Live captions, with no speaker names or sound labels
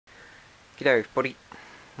G'day everybody.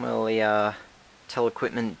 Well, the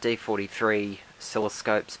Telequiment D43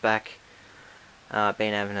 oscilloscope's back.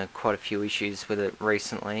 Been having quite a few issues with it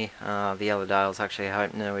recently. The other day I was actually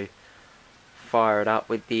hoping to fire it up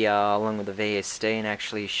with the along with the VSD and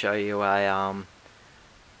actually show you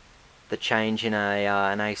the change in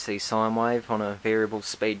an AC sine wave on a variable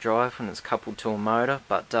speed drive when it's coupled to a motor,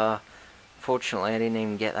 but fortunately I didn't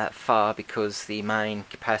even get that far because the main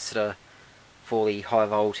capacitor for the high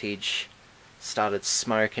voltage started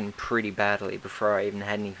smoking pretty badly before I even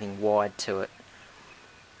had anything wired to it.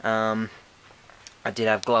 I did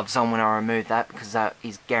have gloves on when I removed that because that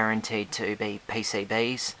is guaranteed to be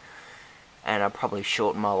PCBs, and I probably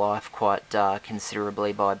shortened my life quite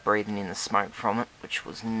considerably by breathing in the smoke from it, which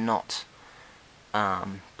was not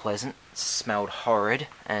pleasant. It smelled horrid,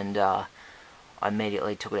 and I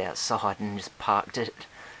immediately took it outside and just parked it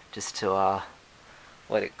just to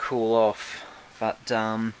let it cool off. But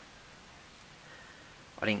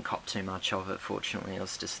I didn't cop too much of it, fortunately. It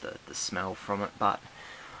was just the smell from it. But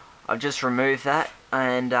I've just removed that,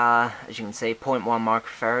 and as you can see, 0.1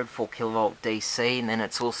 microfarad, 4 kilovolt DC, and then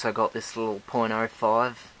it's also got this little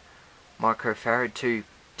 0.05 microfarad to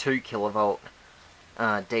 2 kilovolt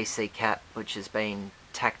DC cap, which has been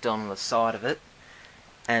tacked on the side of it,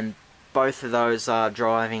 and both of those are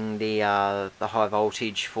driving the high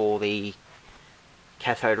voltage for the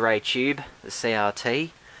cathode ray tube, the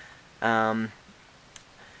CRT.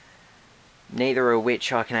 Neither of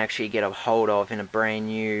which I can actually get a hold of in a brand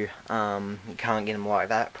new, you can't get them like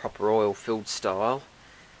that, proper oil filled style.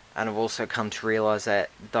 And I've also come to realise that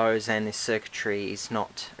those and this circuitry is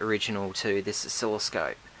not original to this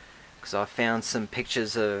oscilloscope, because I found some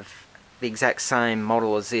pictures of the exact same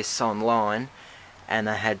model as this online, and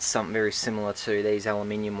they had something very similar to these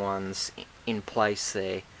aluminium ones in place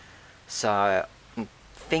there. So I'm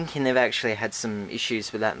thinking they've actually had some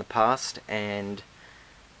issues with that in the past and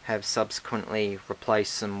have subsequently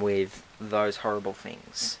replaced them with those horrible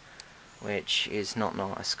things, which is not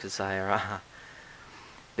nice because they are a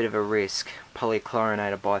bit of a risk.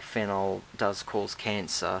 Polychlorinated biphenyl does cause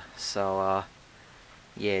cancer, so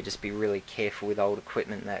yeah, just be really careful with old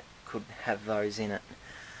equipment that could have those in it.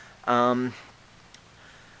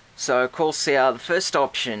 So of course the first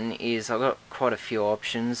option is, I've got quite a few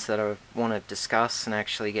options that I want to discuss and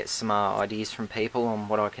actually get some ideas from people on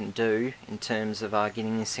what I can do in terms of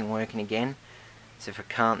getting this thing working again. So if I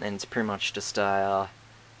can't, then it's pretty much just a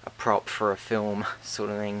prop for a film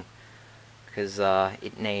sort of thing, because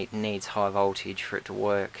it needs high voltage for it to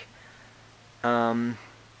work.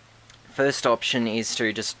 First option is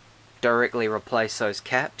to just directly replace those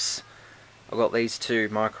caps. I've got these two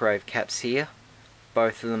microwave caps here.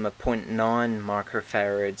 Both of them are 0.9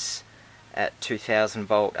 microfarads at 2000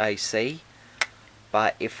 volt AC,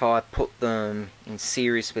 but if I put them in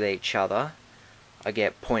series with each other, I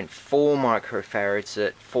get 0.4 microfarads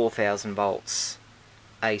at 4000 volts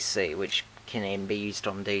AC, which can even be used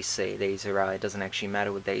on DC. These are, it doesn't actually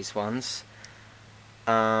matter with these ones.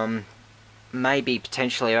 Maybe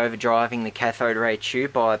potentially overdriving the cathode ray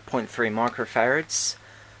tube by 0.3 microfarads,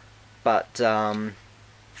 but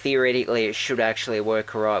theoretically it should actually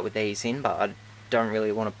work alright with these in, but I don't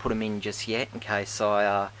really want to put them in just yet in case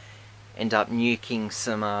I end up nuking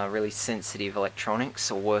some really sensitive electronics,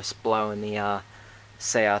 or worse, blowing the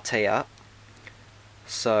CRT up.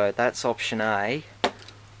 So that's option A.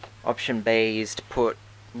 Option B is to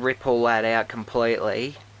rip all that out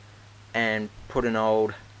completely and put an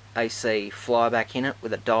old AC flyback in it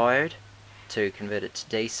with a diode to convert it to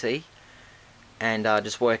DC, and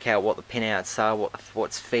just work out what the pinouts are,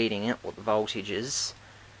 what's feeding it, what the voltage is,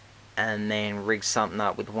 and then rig something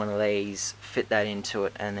up with one of these, fit that into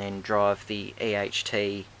it, and then drive the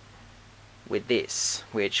EHT with this,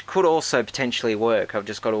 which could also potentially work. I've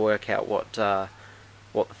just got to work out what the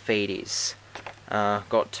feed is.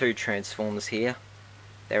 Got two transformers here.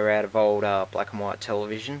 They're out of old black and white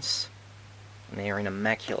televisions, and they're in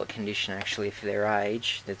immaculate condition actually for their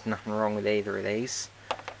age. There's nothing wrong with either of these.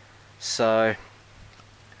 So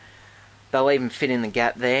they'll even fit in the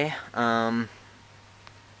gap there,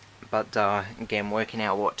 but again, working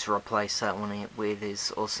out what to replace that one with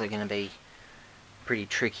is also going to be pretty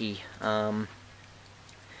tricky,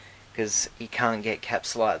 because you can't get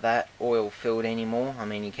caps like that oil filled anymore. I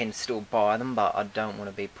mean, you can still buy them, but I don't want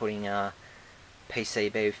to be putting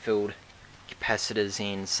PCB filled capacitors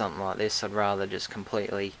in something like this. I'd rather just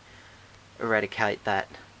completely eradicate that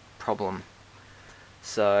problem.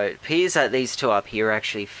 So it appears that these two up here are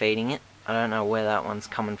actually feeding it. I don't know where that one's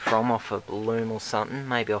coming from, off a loom or something,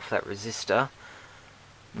 maybe off that resistor.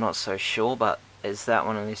 I'm not so sure, but there's that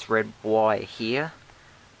one on this red wire here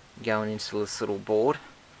going into this little board.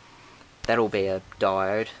 that'll be a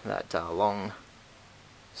diode, that long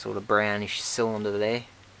sort of brownish cylinder there.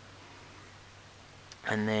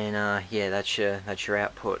 And then yeah, that's your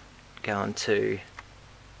output going to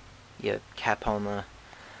your cap on the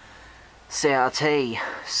CRT.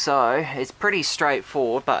 So it's pretty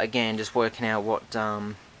straightforward, but again, just working out what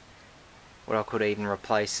I could even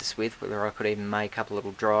replace this with, whether I could even make up a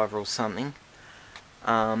little driver or something.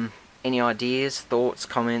 Any ideas, thoughts,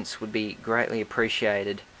 comments would be greatly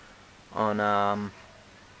appreciated on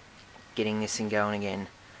getting this thing going again,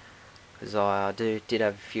 because I did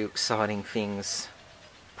have a few exciting things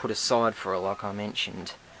put aside for it, like I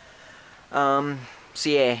mentioned. So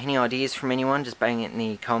yeah, any ideas from anyone, just bang it in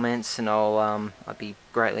the comments, and I'd be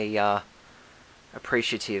greatly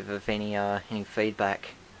appreciative of any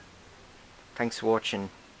feedback. Thanks for watching.